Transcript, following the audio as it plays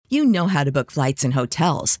You know how to book flights and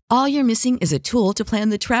hotels. All you're missing is a tool to plan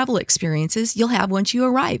the travel experiences you'll have once you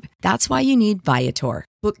arrive. That's why you need Viator.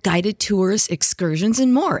 Book guided tours, excursions,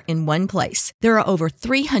 and more in one place. There are over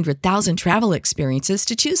 300,000 travel experiences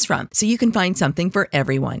to choose from, so you can find something for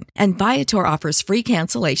everyone. And Viator offers free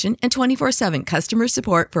cancellation and 24/7 customer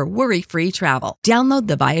support for worry-free travel. Download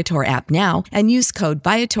the Viator app now and use code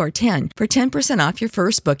Viator10 for 10% off your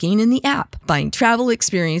first booking in the app. Find travel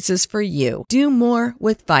experiences for you. Do more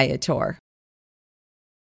with Viator.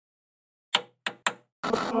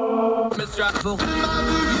 With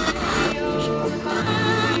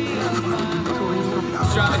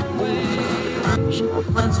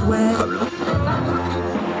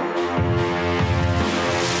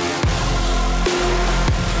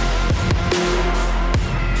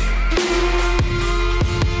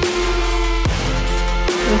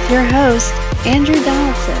your host, Andrew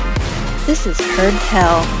Donaldson. This is Heard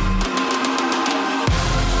Tell.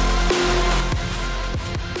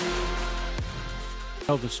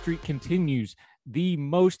 The streak continues. The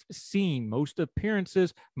most seen, most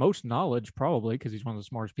appearances, most knowledge, probably, because he's one of the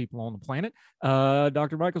smartest people on the planet.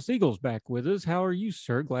 Dr. Michael Siegel's back with us. How are you,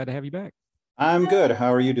 sir? Glad to have you back. I'm good.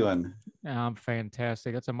 How are you doing? I'm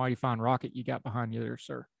fantastic. That's a mighty fine rocket you got behind you there,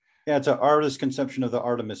 sir. Yeah, it's an artist's conception of the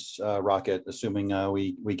Artemis rocket, assuming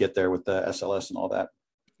we get there with the SLS and all that.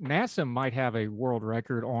 NASA might have a world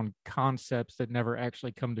record on concepts that never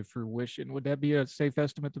actually come to fruition. Would that be a safe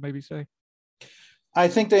estimate to maybe say? I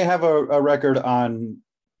think they have a record on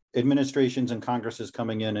administrations and Congresses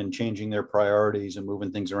coming in and changing their priorities and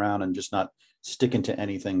moving things around and just not sticking to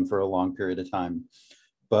anything for a long period of time.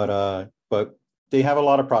 But they have a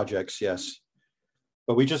lot of projects, yes.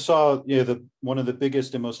 But we just saw, one of the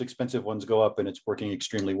biggest and most expensive ones go up, and it's working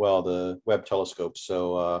extremely well, the Webb telescope.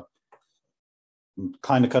 So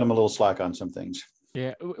kind of cut them a little slack on some things.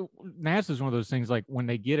 Yeah, NASA is one of those things, like when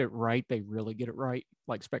they get it right, they really get it right,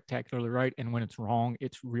 like spectacularly right. And when it's wrong,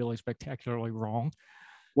 it's really spectacularly wrong.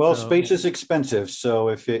 Well, space is expensive. So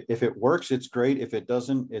if it works, it's great. If it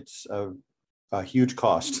doesn't, it's a huge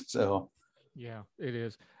cost. So yeah, it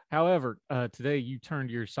is. However, today you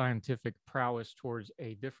turned your scientific prowess towards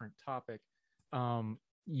a different topic.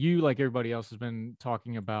 You, like everybody else, has been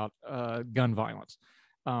talking about gun violence.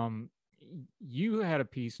 You had a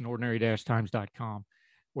piece in ordinary-times.com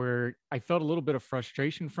where I felt a little bit of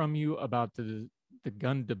frustration from you about the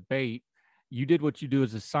gun debate. You did what you do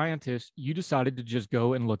as a scientist. You decided to just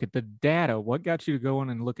go and look at the data. What got you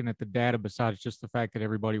going and looking at the data besides just the fact that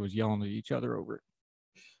everybody was yelling at each other over it?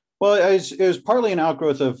 Well, it was partly an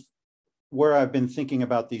outgrowth of where I've been thinking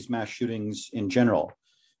about these mass shootings in general.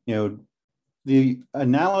 The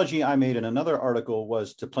analogy I made in another article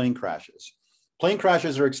was to plane crashes. Plane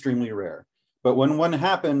crashes are extremely rare, but when one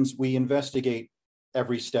happens, we investigate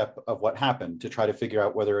every step of what happened to try to figure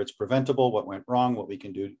out whether it's preventable, what went wrong, what we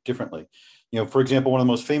can do differently. For example, one of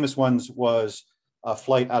the most famous ones was a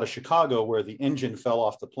flight out of Chicago where the engine fell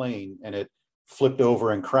off the plane and it flipped over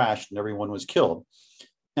and crashed and everyone was killed.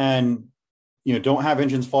 And, don't have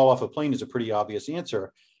engines fall off a plane is a pretty obvious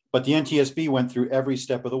answer, but the NTSB went through every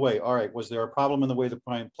step of the way. All right, was there a problem in the way the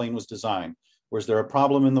plane was designed? Was there a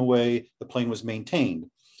problem in the way the plane was maintained?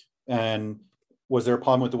 And was there a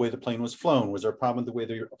problem with the way the plane was flown? Was there a problem with the way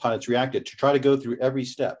the pilots reacted? To try to go through every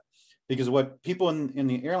step. Because what people in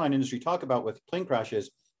the airline industry talk about with plane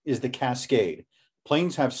crashes is the cascade.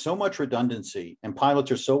 Planes have so much redundancy and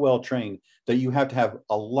pilots are so well trained that you have to have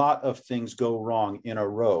a lot of things go wrong in a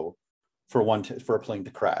row for a plane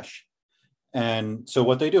to crash. And so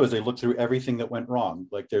what they do is they look through everything that went wrong.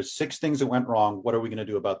 Like there's 6 things that went wrong. What are we going to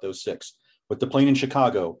do about those 6? With the plane in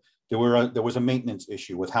Chicago, there was a maintenance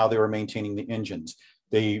issue with how they were maintaining the engines.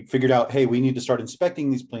 They figured out, hey, we need to start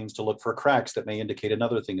inspecting these planes to look for cracks that may indicate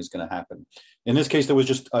another thing is going to happen. In this case, there was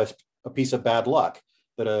just a piece of bad luck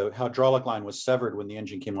that a hydraulic line was severed when the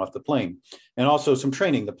engine came off the plane. And also some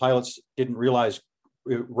training. The pilots didn't realize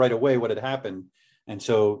right away what had happened. And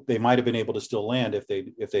so they might have been able to still land if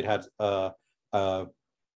they'd had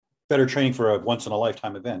better training for a once in a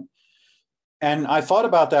lifetime event. And I thought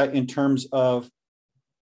about that in terms of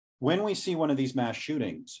when we see one of these mass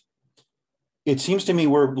shootings, it seems to me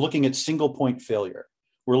we're looking at single point failure.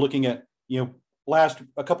 We're looking at,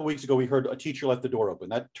 a couple of weeks ago, we heard a teacher left the door open.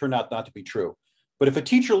 That turned out not to be true. But if a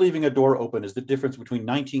teacher leaving a door open is the difference between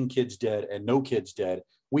 19 kids dead and no kids dead,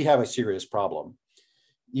 we have a serious problem.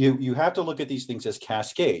 You have to look at these things as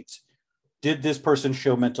cascades. Did this person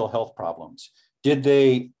show mental health problems? Did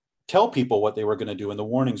they tell people what they were going to do and the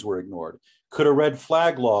warnings were ignored? Could a red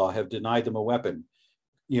flag law have denied them a weapon?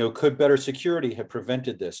 Could better security have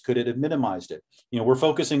prevented this? Could it have minimized it? We're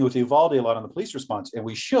focusing with Uvalde a lot on the police response, and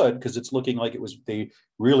we should, because it's looking like they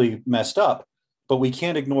really messed up, but we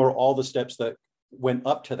can't ignore all the steps that went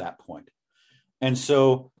up to that point. And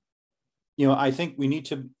so, I think we need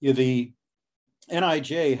to, the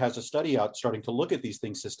NIJ has a study out starting to look at these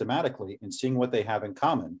things systematically and seeing what they have in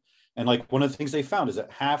common. And like one of the things they found is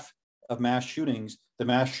that half of mass shootings, the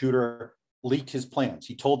mass shooter leaked his plans.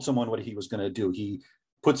 He told someone what he was going to do. He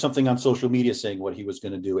put something on social media saying what he was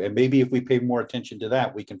going to do. And maybe if we pay more attention to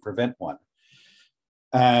that, we can prevent one.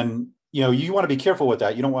 And, you want to be careful with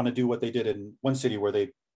that. You don't want to do what they did in one city where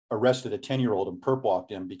they arrested a 10-year-old and perp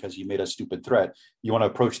walked him because he made a stupid threat. You want to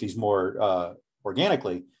approach these more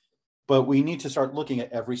organically, but we need to start looking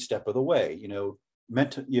at every step of the way.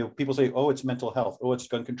 People say, oh, it's mental health. Oh, it's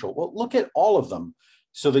gun control. Well, look at all of them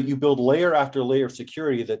so that you build layer after layer of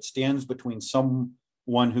security that stands between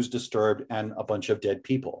someone who's disturbed and a bunch of dead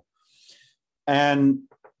people. And,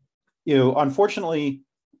 unfortunately,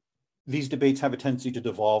 these debates have a tendency to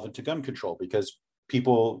devolve into gun control because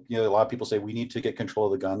people, a lot of people say we need to get control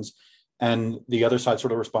of the guns. And the other side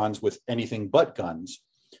sort of responds with anything but guns.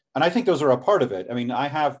 And I think those are a part of it. I mean, I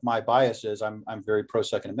have my biases. I'm very pro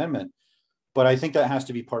Second Amendment, but I think that has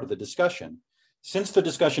to be part of the discussion. Since the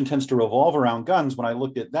discussion tends to revolve around guns, when I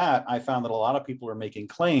looked at that, I found that a lot of people are making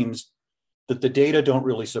claims that the data don't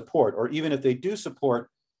really support, or even if they do support,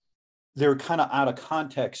 they're kind of out of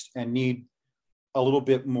context and need a little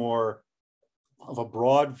bit more of a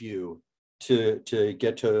broad view to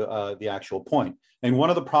get to the actual point. And one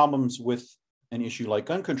of the problems with an issue like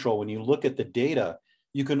gun control, when you look at the data,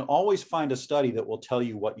 you can always find a study that will tell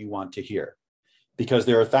you what you want to hear, because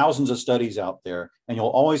there are thousands of studies out there, and you'll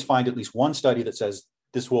always find at least one study that says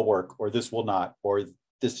this will work, or this will not, or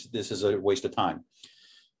this is a waste of time.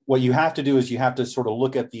 What you have to do is you have to sort of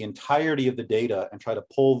look at the entirety of the data and try to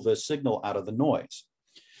pull the signal out of the noise.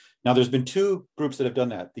 Now, there's been two groups that have done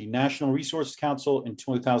that. The National Resource Council in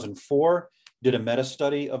 2004 did a meta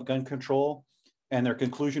study of gun control, and their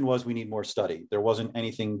conclusion was we need more study. There wasn't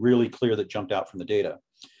anything really clear that jumped out from the data.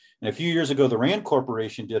 And a few years ago, the RAND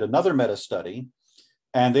Corporation did another meta study,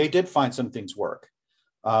 and they did find some things work.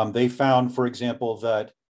 They found, for example,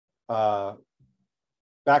 that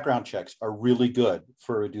background checks are really good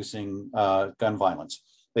for reducing gun violence.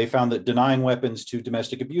 They found that denying weapons to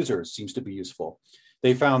domestic abusers seems to be useful.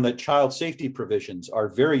 They found that child safety provisions are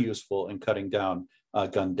very useful in cutting down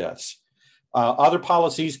gun deaths. Other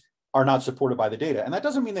policies are not supported by the data. And that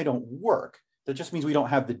doesn't mean they don't work. That just means we don't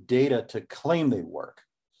have the data to claim they work.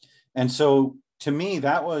 And so to me,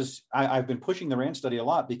 that was, I've been pushing the RAND study a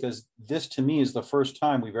lot because this to me is the first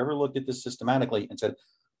time we've ever looked at this systematically and said,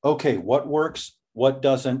 okay, what works, what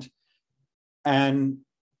doesn't, and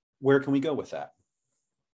where can we go with that?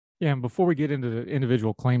 Yeah, and before we get into the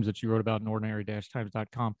individual claims that you wrote about in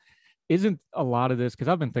ordinary-times.com, isn't a lot of this, because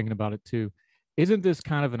I've been thinking about it too, isn't this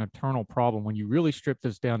kind of an eternal problem when you really strip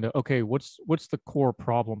this down to, okay, what's the core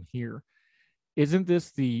problem here? Isn't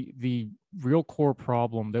this the real core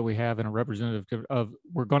problem that we have in a representative of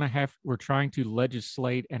we're trying to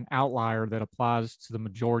legislate an outlier that applies to the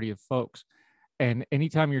majority of folks? And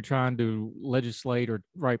anytime you're trying to legislate or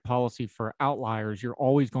write policy for outliers, you're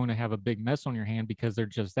always going to have a big mess on your hand because they're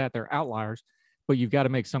just that, they're outliers, but you've got to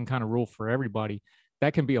make some kind of rule for everybody.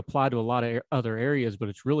 That can be applied to a lot of other areas, but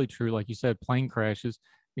it's really true. Like you said, plane crashes,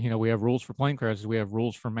 we have rules for plane crashes. We have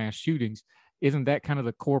rules for mass shootings. Isn't that kind of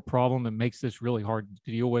the core problem that makes this really hard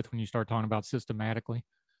to deal with when you start talking about systematically?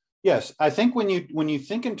 Yes, I think when you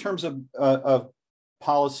think in terms of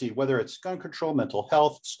policy, whether it's gun control, mental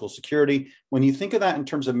health, school security, when you think of that in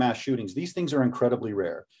terms of mass shootings, these things are incredibly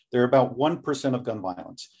rare. They're about 1% of gun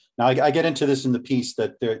violence. Now, I get into this in the piece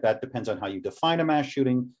that depends on how you define a mass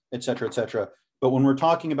shooting, et cetera, et cetera. But when we're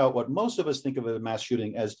talking about what most of us think of as a mass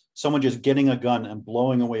shooting as someone just getting a gun and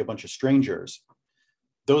blowing away a bunch of strangers,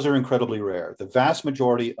 those are incredibly rare. The vast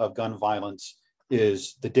majority of gun violence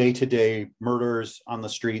is the day-to-day murders on the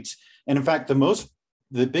streets. And in fact,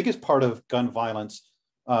 the biggest part of gun violence,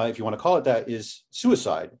 if you want to call it that, is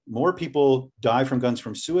suicide. More people die from guns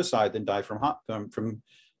from suicide than die from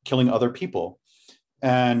killing other people.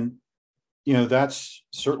 And, that's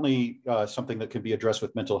certainly something that can be addressed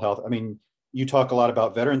with mental health. I mean, you talk a lot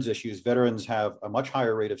about veterans issues. Veterans have a much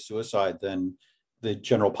higher rate of suicide than the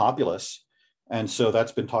general populace. And so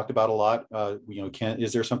that's been talked about a lot.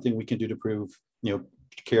 Is there something we can do to prove,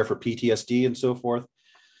 care for PTSD and so forth?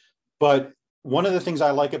 But one of the things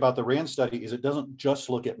I like about the RAND study is it doesn't just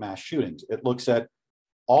look at mass shootings. It looks at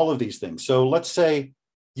all of these things. So let's say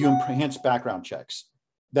you enhance background checks.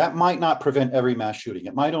 That might not prevent every mass shooting.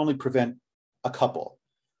 It might only prevent a couple.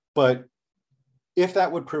 But if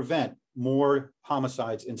that would prevent more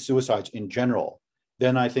homicides and suicides in general,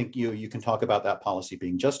 then I think you can talk about that policy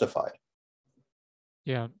being justified.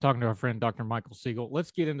 Yeah, talking to our friend Dr. Michael Siegel.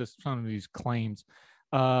 Let's get into some of these claims.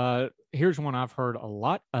 Here's one I've heard a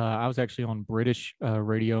lot. I was actually on British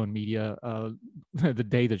radio and media the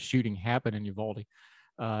day the shooting happened in Uvalde,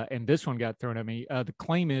 and this one got thrown at me. The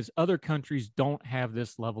claim is other countries don't have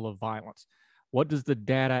this level of violence. What does the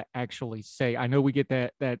data actually say? I know we get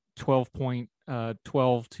that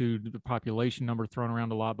 12.12 to the population number thrown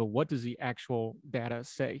around a lot, but what does the actual data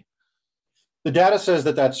say? The data says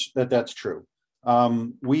that's true.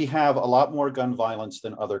 We have a lot more gun violence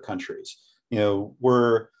than other countries.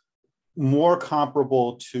 We're more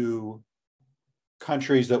comparable to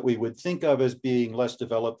countries that we would think of as being less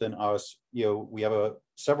developed than us. We have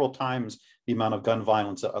several times the amount of gun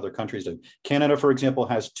violence that other countries do. Canada, for example,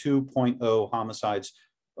 has 2.0 homicides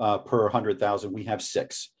per 100,000. We have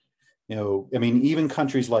 6. Even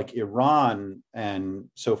countries like Iran and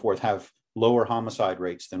so forth have lower homicide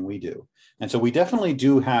rates than we do. And so we definitely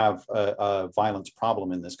do have a violence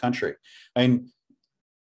problem in this country. And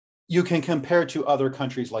you can compare to other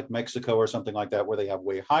countries like Mexico or something like that, where they have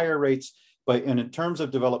way higher rates. But in terms of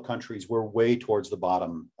developed countries, we're way towards the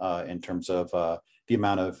bottom in terms of the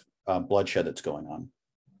amount of bloodshed that's going on.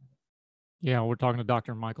 Yeah, we're talking to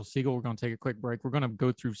Dr. Michael Siegel. We're going to take a quick break. We're going to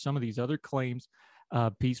go through some of these other claims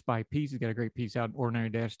piece by piece. He's got a great piece out at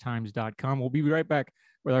ordinary-times.com. We'll be right back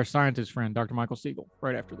with our scientist friend, Dr. Michael Siegel,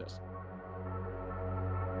 right after this.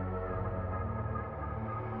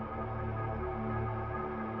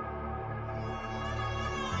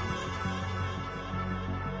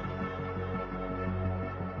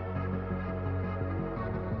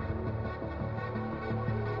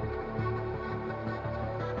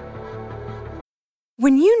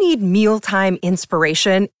 When you need mealtime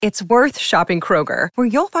inspiration, it's worth shopping Kroger, where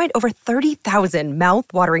you'll find over 30,000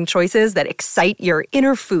 mouth-watering choices that excite your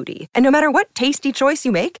inner foodie. And no matter what tasty choice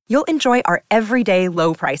you make, you'll enjoy our everyday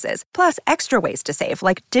low prices, plus extra ways to save,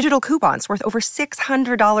 like digital coupons worth over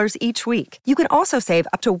 $600 each week. You can also save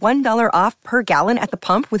up to $1 off per gallon at the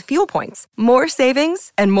pump with fuel points. More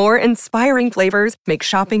savings and more inspiring flavors make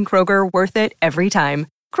shopping Kroger worth it every time.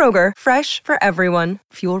 Kroger, fresh for everyone.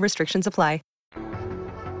 Fuel restrictions apply.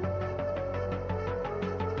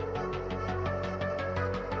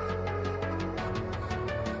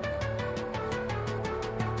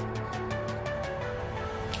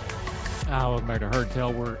 Welcome back to Heard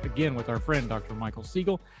Tell. We're again with our friend, Dr. Michael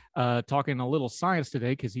Siegel, talking a little science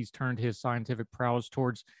today because he's turned his scientific prowess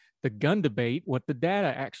towards the gun debate, what the data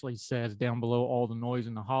actually says down below all the noise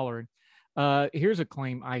and the hollering. Here's a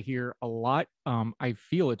claim I hear a lot. I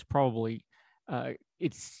feel it's probably,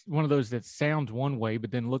 it's one of those that sounds one way,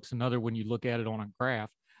 but then looks another when you look at it on a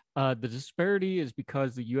graph. The disparity is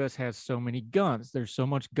because the U.S. has so many guns. There's so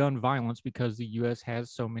much gun violence because the U.S.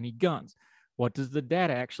 has so many guns. What does the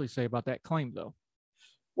data actually say about that claim, though?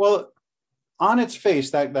 Well, on its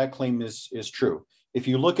face, that claim is true. If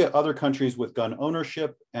you look at other countries with gun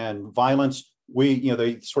ownership and violence,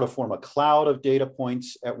 they sort of form a cloud of data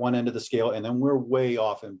points at one end of the scale, and then we're way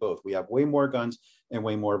off in both. We have way more guns and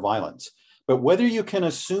way more violence. But whether you can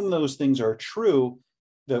assume those things are true,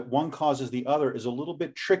 that one causes the other, is a little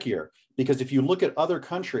bit trickier, because if you look at other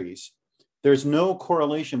countries, there's no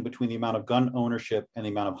correlation between the amount of gun ownership and the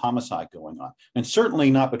amount of homicide going on, and certainly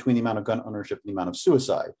not between the amount of gun ownership and the amount of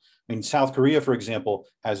suicide. South Korea, for example,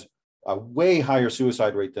 has a way higher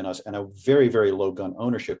suicide rate than us and a very, very low gun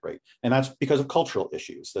ownership rate. And that's because of cultural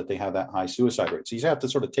issues that they have that high suicide rate. So you have to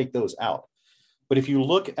sort of take those out. But if you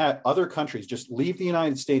look at other countries, just leave the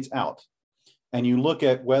United States out, and you look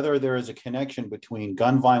at whether there is a connection between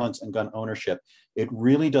gun violence and gun ownership, it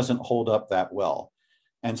really doesn't hold up that well.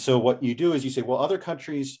 And so what you do is you say, well, other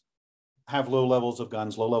countries have low levels of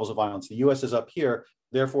guns, low levels of violence. The US is up here,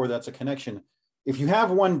 therefore that's a connection. If you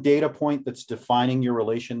have one data point that's defining your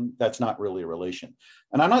relation, that's not really a relation.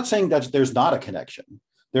 And I'm not saying that there's not a connection.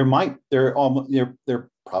 There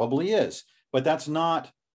probably is, but that's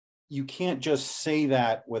not, you can't just say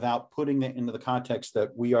that without putting it into the context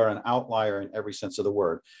that we are an outlier in every sense of the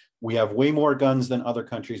word. We have way more guns than other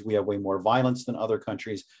countries. We have way more violence than other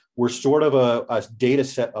countries. We're sort of a data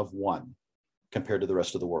set of one compared to the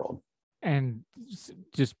rest of the world. And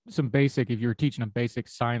just some basic, if you're teaching a basic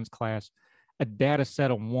science class, a data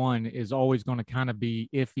set of one is always going to kind of be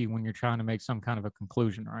iffy when you're trying to make some kind of a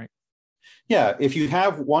conclusion, right? Yeah, if you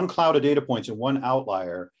have one cloud of data points and one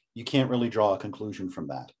outlier, you can't really draw a conclusion from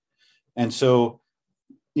that. And so,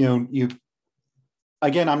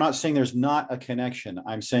 again, I'm not saying there's not a connection.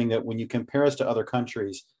 I'm saying that when you compare us to other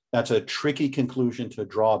countries, that's a tricky conclusion to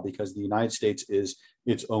draw because the United States is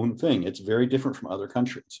its own thing. It's very different from other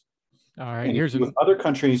countries. All right, and here's with other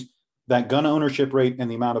countries, that gun ownership rate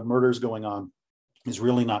and the amount of murders going on is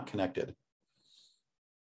really not connected.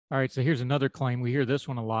 All right, so here's another claim. We hear this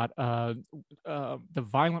one a lot. The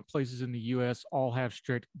violent places in the U.S. all have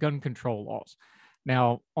strict gun control laws.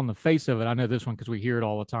 Now, on the face of it, I know this one because we hear it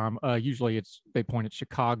all the time. Usually they point at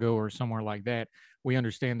Chicago or somewhere like that. We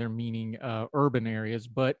understand they're meaning urban areas,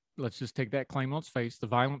 but let's just take that claim on its face. The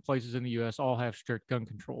violent places in the U.S. all have strict gun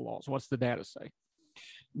control laws. What's the data say?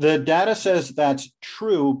 The data says that's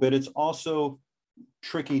true, but it's also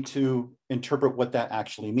tricky to interpret what that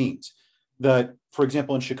actually means. That, for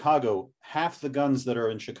example, in Chicago, half the guns that are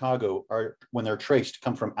in Chicago are, when they're traced,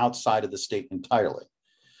 come from outside of the state entirely.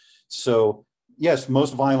 So yes,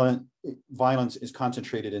 most violence is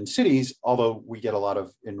concentrated in cities, although we get a lot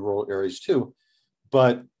of in rural areas too.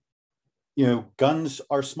 But guns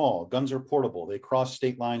are small, guns are portable. They cross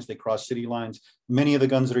state lines, they cross city lines. Many of the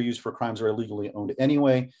guns that are used for crimes are illegally owned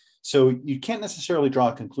anyway. So you can't necessarily draw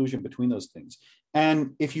a conclusion between those things.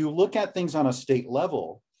 And if you look at things on a state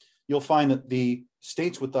level, you'll find that the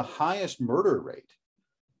states with the highest murder rate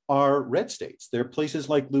are red states. They're places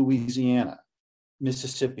like Louisiana,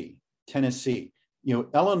 Mississippi, Tennessee.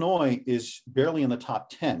 Illinois is barely in the top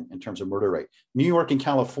 10 in terms of murder rate. New York and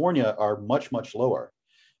California are much, much lower.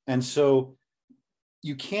 And so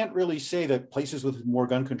you can't really say that places with more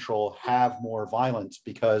gun control have more violence,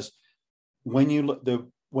 because when you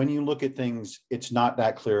look at things, it's not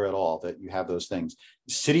that clear at all that you have those things.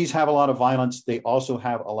 Cities have a lot of violence. They also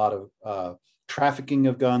have a lot of trafficking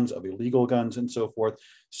of guns, of illegal guns, and so forth.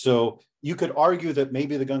 So you could argue that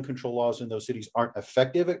maybe the gun control laws in those cities aren't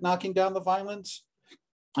effective at knocking down the violence.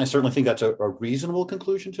 I certainly think that's a reasonable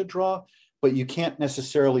conclusion to draw, but you can't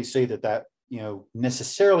necessarily say that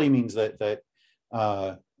necessarily means that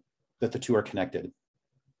the two are connected.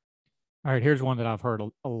 All right, here's one that I've heard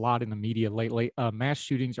a lot in the media lately. Mass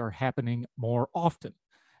shootings are happening more often.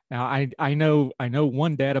 Now, I know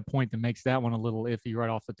one data point that makes that one a little iffy right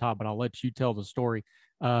off the top, but I'll let you tell the story.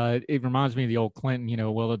 It reminds me of the old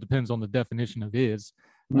Clinton, well, it depends on the definition of is.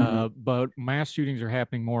 But mass shootings are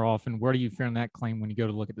happening more often. Where do you find that claim when you go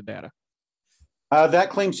to look at the data? That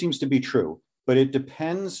claim seems to be true, but it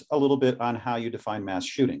depends a little bit on how you define mass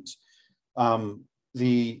shootings.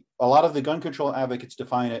 A lot of the gun control advocates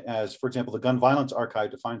define it as, for example, the Gun Violence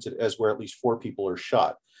Archive defines it as where at least 4 people are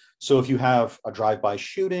shot. So if you have a drive-by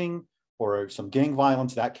shooting or some gang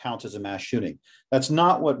violence, that counts as a mass shooting. That's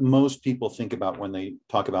not what most people think about when they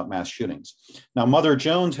talk about mass shootings. Now, Mother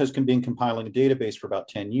Jones has been compiling a database for about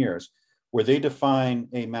 10 years where they define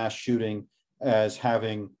a mass shooting as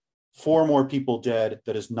having 4 more people dead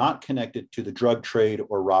that is not connected to the drug trade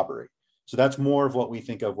or robbery. So that's more of what we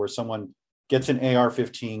think of, where someone gets an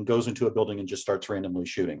AR-15, goes into a building and just starts randomly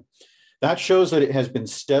shooting. That shows that it has been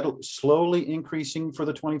slowly increasing for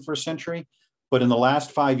the 21st century, but in the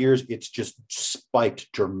last 5 years, it's just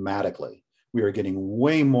spiked dramatically. We are getting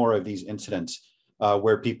way more of these incidents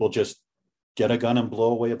where people just get a gun and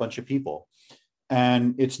blow away a bunch of people.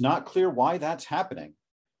 And it's not clear why that's happening.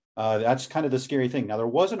 That's kind of the scary thing. Now, there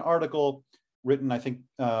was an article written, I think,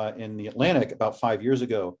 in the Atlantic about 5 years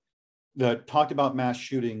ago that talked about mass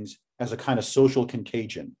shootings as a kind of social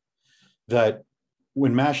contagion, that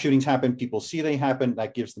when mass shootings happen, people see they happen,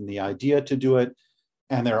 that gives them the idea to do it.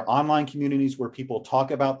 And there are online communities where people talk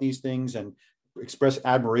about these things and express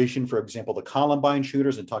admiration, for example, the Columbine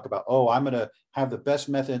shooters, and talk about, oh, I'm going to have the best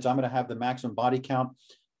methods, I'm going to have the maximum body count.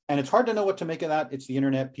 And it's hard to know what to make of that. It's the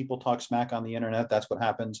internet. People talk smack on the internet. That's what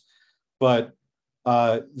happens. But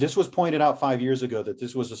this was pointed out 5 years ago that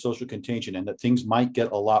this was a social contagion and that things might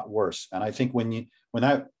get a lot worse. And I think when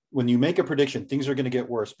you make a prediction, things are going to get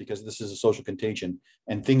worse because this is a social contagion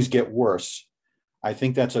and things get worse, I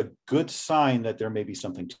think that's a good sign that there may be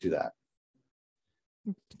something to that.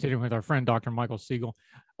 Continuing with our friend, Dr. Michael Siegel.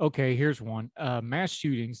 Okay, here's one. Mass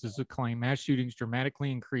shootings, this is a claim. Mass shootings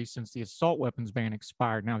dramatically increased since the assault weapons ban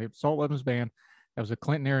expired. Now, the assault weapons ban, that was a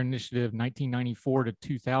Clinton-era initiative, 1994 to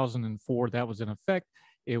 2004. That was in effect.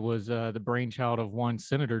 It was the brainchild of one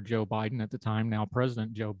Senator Joe Biden at the time, now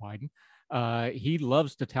President Joe Biden. He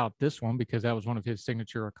loves to tout this one because that was one of his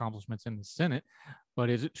signature accomplishments in the Senate. But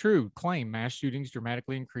is it true? Claim mass shootings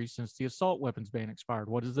dramatically increased since the assault weapons ban expired.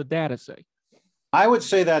 What does the data say? I would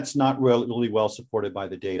say that's not really well supported by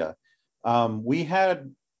the data. We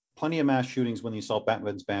had plenty of mass shootings when the assault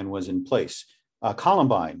weapons ban was in place.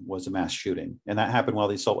 Columbine was a mass shooting, and that happened while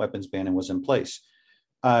the assault weapons ban was in place.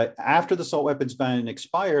 After the assault weapons ban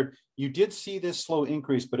expired, you did see this slow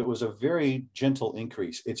increase, but it was a very gentle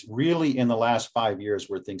increase. It's really in the last 5 years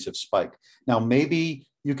where things have spiked. Now, maybe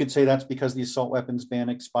you could say that's because the assault weapons ban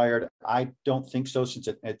expired. I don't think so, since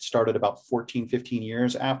it started about 14, 15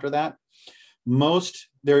 years after that.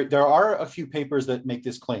 There are a few papers that make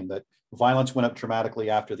this claim that violence went up dramatically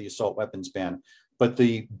after the assault weapons ban, but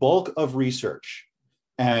the bulk of research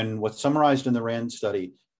and what's summarized in the RAND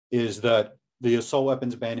study is that the assault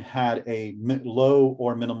weapons ban had a low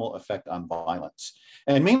or minimal effect on violence.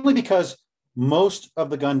 And mainly because most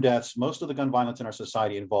of the gun deaths, most of the gun violence in our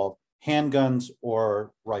society involve handguns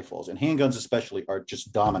or rifles, and handguns especially are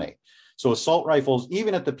just dominate. So assault rifles,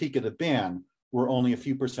 even at the peak of the ban, were only a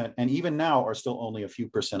few percent, and even now are still only a few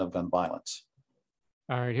percent of gun violence.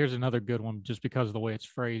 All right, here's another good one, just because of the way it's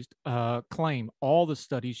phrased. Claim all the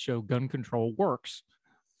studies show gun control works.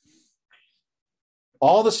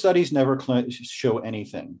 All the studies never show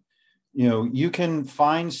anything. You can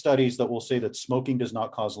find studies that will say that smoking does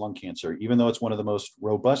not cause lung cancer, even though it's one of the most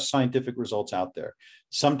robust scientific results out there.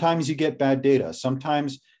 Sometimes you get bad data.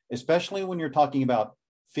 Sometimes, especially when you're talking about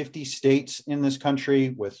 50 states in this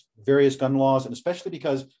country with various gun laws, and especially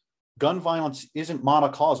because gun violence isn't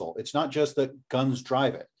monocausal. It's not just that guns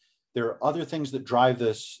drive it. There are other things that drive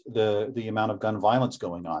the amount of gun violence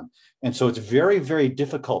going on. And so it's very, very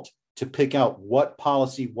difficult to pick out what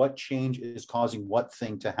policy, what change is causing what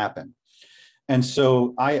thing to happen. And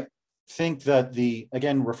so I think that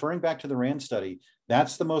again, referring back to the RAND study,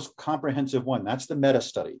 that's the most comprehensive one. That's the meta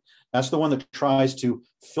study. That's the one that tries to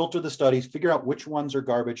filter the studies, figure out which ones are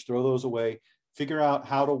garbage, throw those away, figure out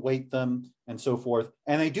how to weight them and so forth.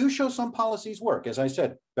 And they do show some policies work. As I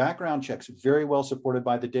said, background checks, very well supported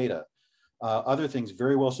by the data. Other things,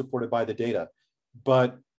 very well supported by the data.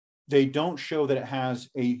 But they don't show that it has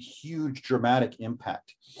a huge dramatic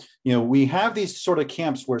impact. We have these sort of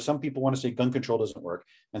camps where some people want to say gun control doesn't work,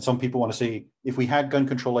 and some people want to say if we had gun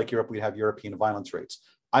control like Europe, we'd have European violence rates.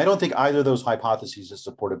 I don't think either of those hypotheses is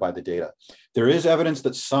supported by the data. There is evidence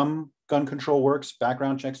that some gun control works,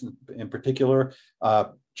 background checks in particular,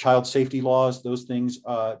 child safety laws, those things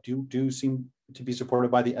do seem to be supported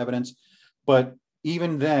by the evidence. But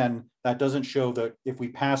even then, that doesn't show that if we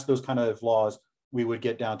pass those kind of laws, we would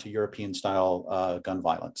get down to European style gun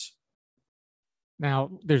violence.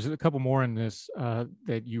 Now, there's a couple more in this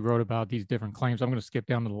that you wrote about these different claims. I'm going to skip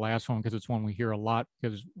down to the last one because it's one we hear a lot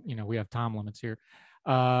because, we have time limits here.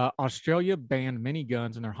 Australia banned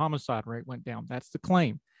miniguns and their homicide rate went down. That's the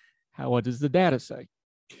claim. What does the data say?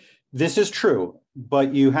 This is true,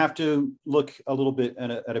 but you have to look a little bit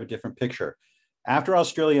at a different picture. After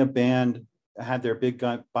Australia had their big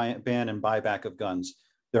gun ban and buyback of guns,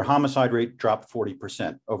 their homicide rate dropped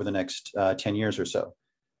 40% over the next 10 years or so.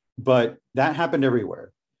 But that happened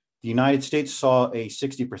everywhere. The United States saw a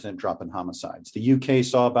 60% drop in homicides. The UK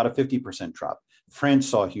saw about a 50% drop. France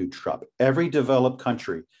saw a huge drop. Every developed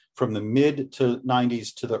country from the mid to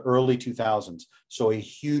 90s to the early 2000s saw a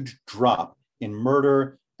huge drop in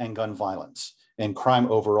murder and gun violence and crime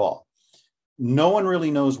overall. No one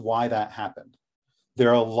really knows why that happened. There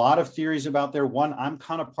are a lot of theories about there. One I'm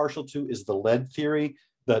kind of partial to is the lead theory,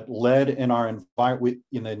 that lead in our environment,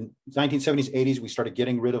 in the 1970s, 80s, we started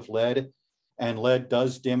getting rid of lead, and lead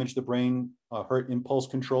does damage the brain, hurt impulse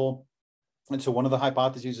control. And so one of the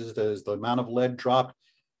hypotheses is that as the amount of lead dropped,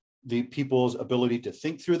 the people's ability to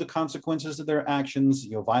think through the consequences of their actions,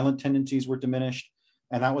 violent tendencies were diminished,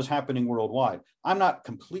 and that was happening worldwide. I'm not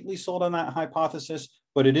completely sold on that hypothesis,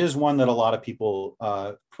 but it is one that a lot of people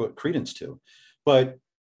put credence to. But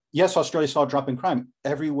yes, Australia saw a drop in crime.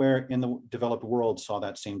 Everywhere in the developed world saw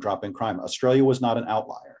that same drop in crime. Australia was not an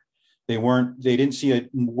outlier. They didn't see a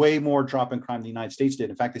way more drop in crime than the United States did.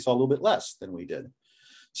 In fact, they saw a little bit less than we did.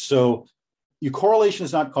 So your correlation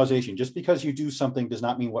is not causation. Just because you do something does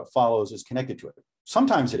not mean what follows is connected to it.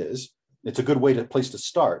 Sometimes it is. It's a good place to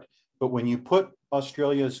start. But when you put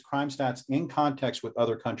Australia's crime stats in context with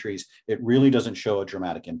other countries, it really doesn't show a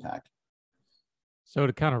dramatic impact. So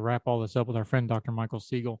to kind of wrap all this up with our friend, Dr. Michael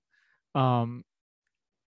Siegel, one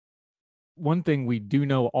thing we do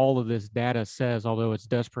know all of this data says, although it's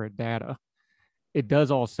desperate data, it does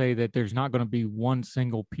all say that there's not going to be one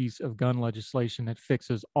single piece of gun legislation that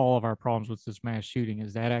fixes all of our problems with this mass shooting.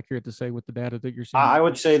 Is that accurate to say with the data that you're seeing? I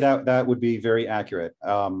would say that would be very accurate.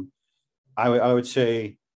 I would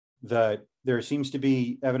say that there seems to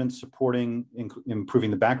be evidence supporting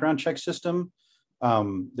improving the background check system.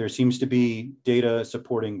 There seems to be data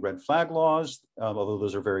supporting red flag laws, although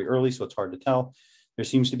those are very early, so it's hard to tell. There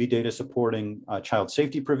seems to be data supporting child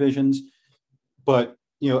safety provisions. But,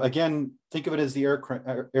 again, think of it as the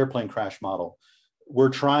airplane crash model. we're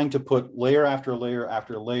trying to put layer after layer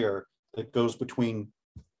after layer that goes between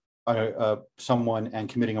someone and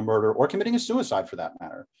committing a murder or committing a suicide for that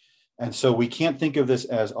matter. And so we can't think of this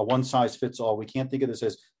as a one size fits all. We can't think of this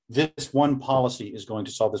as this one policy is going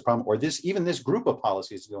to solve this problem, or even this group of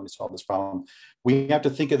policies is going to solve this problem. We have to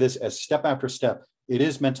think of this as step after step. It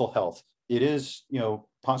is mental health. It is,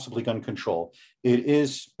 possibly gun control. It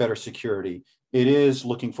is better security. It is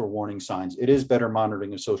looking for warning signs. It is better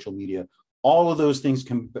monitoring of social media. All of those things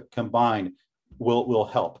combined will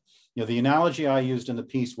help. The analogy I used in the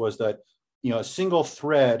piece was that, a single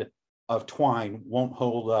thread of twine won't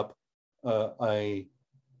hold up a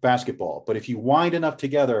basketball, but if you wind enough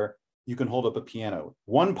together, you can hold up a piano.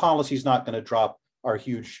 One policy is not going to drop our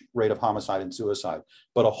huge rate of homicide and suicide,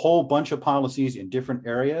 but a whole bunch of policies in different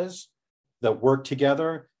areas that work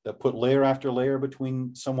together, that put layer after layer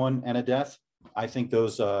between someone and a death, I think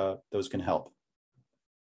those can help.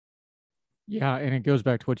 Yeah, and it goes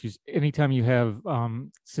back to what anytime you have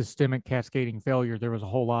systemic cascading failure, there was a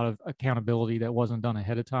whole lot of accountability that wasn't done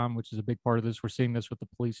ahead of time, which is a big part of this. We're seeing this with the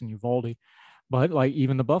police in Uvalde, but like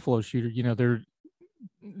even the Buffalo shooter,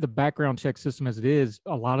 the background check system as it is,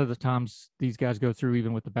 a lot of the times these guys go through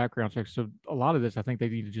even with the background check. So a lot of this, I think they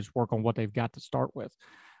need to just work on what they've got to start with,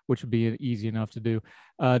 which would be easy enough to do.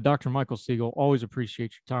 Dr. Michael Siegel, always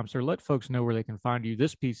appreciate your time, sir. Let folks know where they can find you.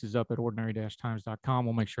 This piece is up at ordinary-times.com.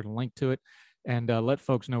 We'll make sure to link to it, and let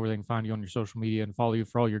folks know where they can find you on your social media and follow you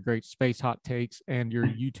for all your great space hot takes and your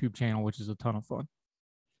YouTube channel, which is a ton of fun.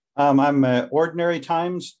 I'm at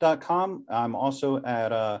ordinarytimes.com. I'm also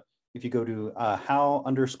at, if you go to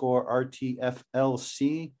Hal_RTFLC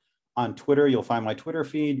on Twitter, you'll find my Twitter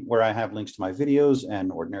feed where I have links to my videos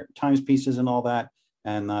and Ordinary Times pieces and all that.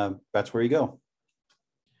 And that's where you go.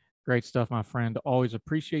 Great stuff, my friend. Always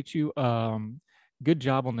appreciate you. Good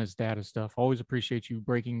job on this data stuff. Always appreciate you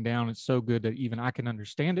breaking down. It's so good that even I can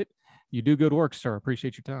understand it. You do good work, sir.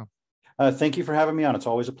 Appreciate your time. Thank you for having me on. It's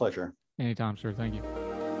always a pleasure. Anytime, sir. Thank you.